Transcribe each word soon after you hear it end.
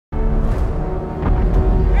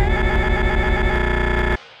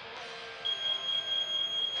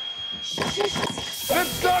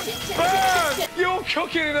Burn! You're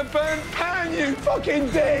cooking in a burnt pan, you fucking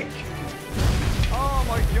dick! Oh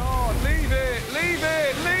my God, leave it, leave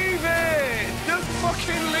it, leave it! Just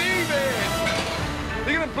fucking leave it!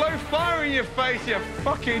 You're gonna blow fire in your face, you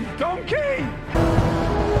fucking donkey!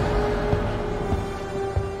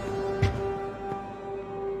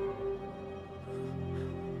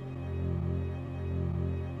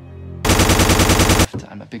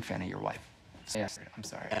 I'm a big fan of your wife. Yes, I'm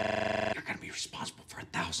sorry. You're gonna be responsible for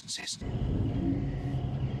 1,000 citizens.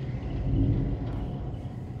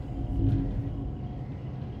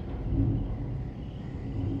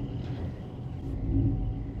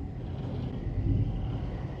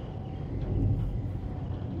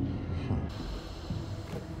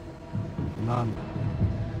 None.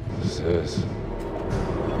 Sis.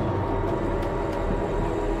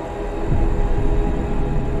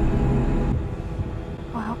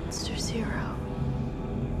 Momster Zero.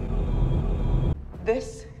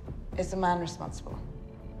 This is the man responsible.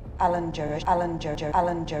 Alan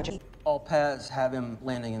Jojo. All paths have him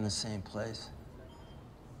landing in the same place.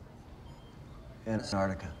 In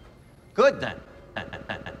Antarctica. Good then.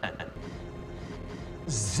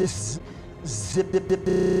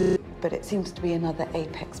 But it seems to be another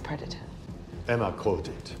apex predator. Emma called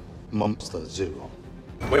it Momster Zero.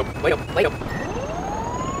 Wait up.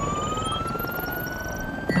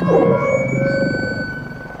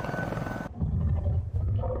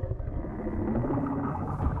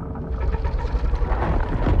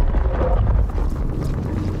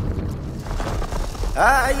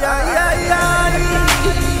 Ay, ay, ay, ay.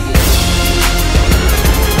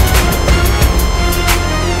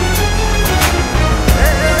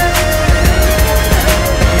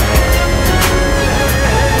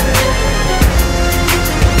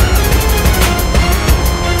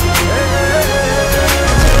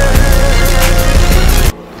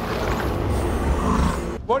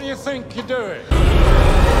 What do you think you're doing?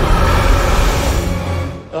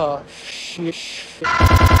 Oh, shit.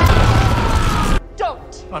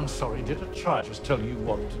 Don't! I'm sorry, did a child just tell you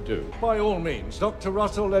what to do? By all means, Dr.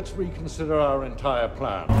 Russell, let's reconsider our entire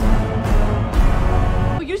plan.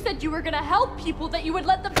 Well, you said you were gonna help people, that you would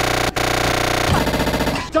let them...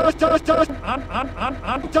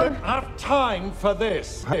 I don't have time for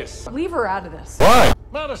this. Leave her out of this. Why?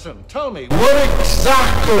 Madison, tell me. What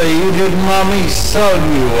exactly did Mummy sell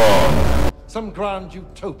you on? Some grand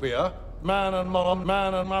utopia. Man and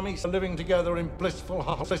mummy living together in blissful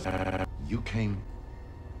harmony. You came.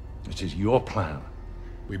 It is your plan.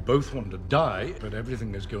 We both want to die, but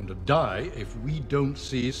everything is going to die if we don't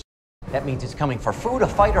seize. That means it's coming for food, a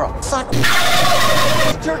fight, or a fuck.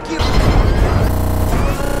 Turkey.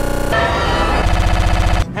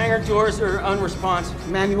 Hangar doors are unresponsive.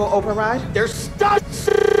 Manual override? They're stuck!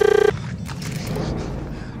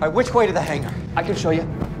 All right, which way to the hangar? I can show you.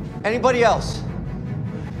 Anybody else?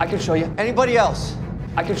 I can show you. Anybody else?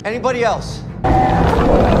 Anybody else?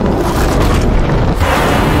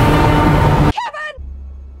 Kevin!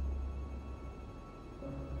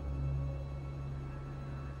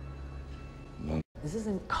 This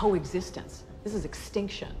isn't coexistence. This is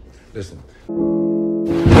extinction. Listen.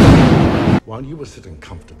 While you were sitting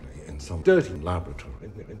comfortably in some dirty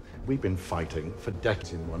laboratory, we've been fighting for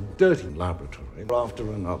decades in one dirty laboratory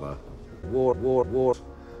after another. War.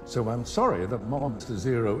 So I'm sorry that Momster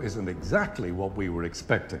Zero isn't exactly what we were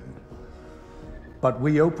expecting. But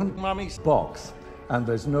we opened Mummy's box, and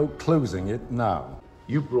there's no closing it now.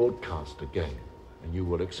 You broadcast again, and you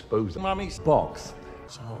will expose Mummy's box.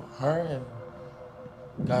 So her and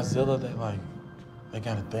Godzilla, they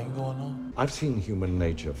got a thing going on? I've seen human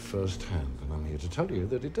nature firsthand, and I'm here to tell you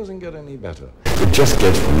that it doesn't get any better. It just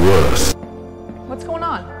gets worse. What's going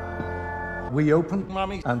on? We opened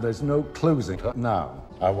Mummy, and there's no closing it now.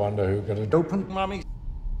 I wonder who could have opened Mummy.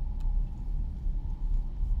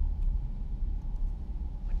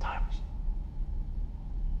 What time is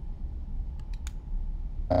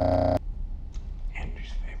it?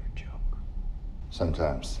 Andrew's favorite joke.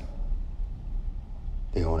 Sometimes,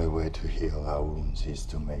 the only way to heal our wounds is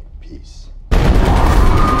to make peace.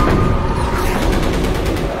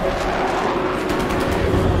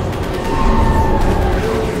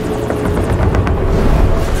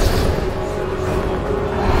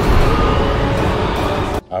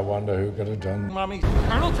 I wonder who could have done Mummy.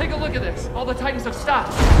 Arnold, take a look at this. All the Titans have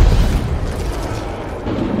stopped.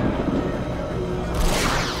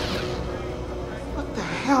 What the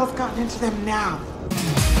hell's gotten into them now?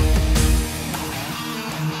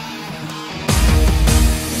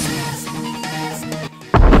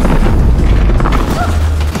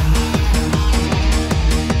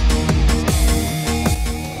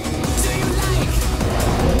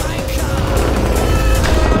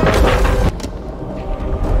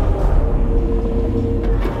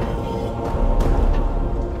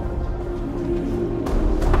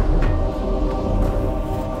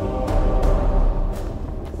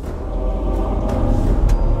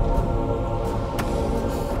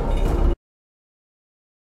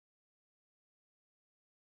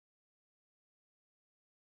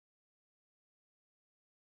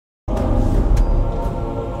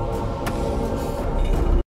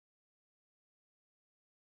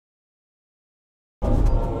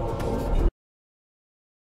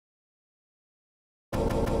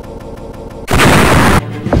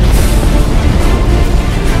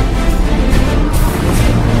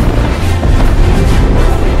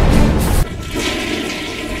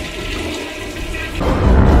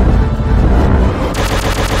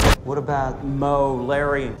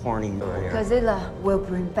 horny here. Godzilla will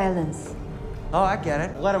bring balance. Oh, I get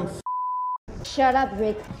it. Let him Shut up,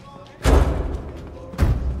 Rick.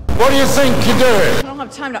 What do you think you're doing? I don't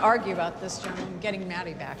have time to argue about this, John. I'm getting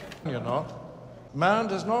Maddie back. You're not. Man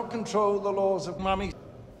does not control the laws of mummy.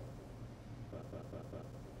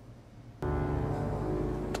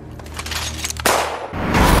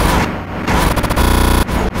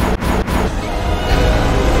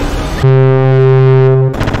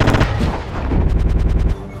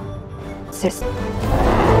 Sis.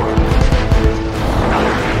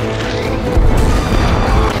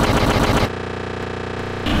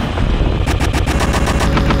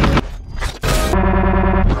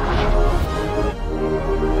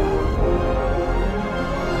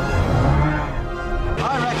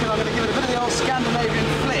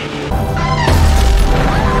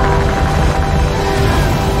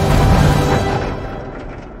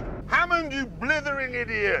 Hammond, you blithering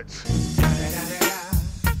idiot!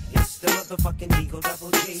 It's the motherfucking Eagle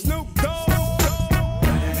Double G. Snoop Dogg!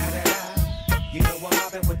 You know I'm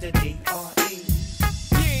mobbing with the D.R.E.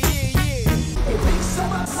 It takes so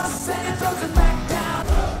much sunset and throws it back down.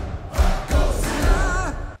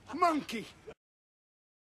 Monkey!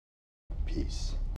 Peace.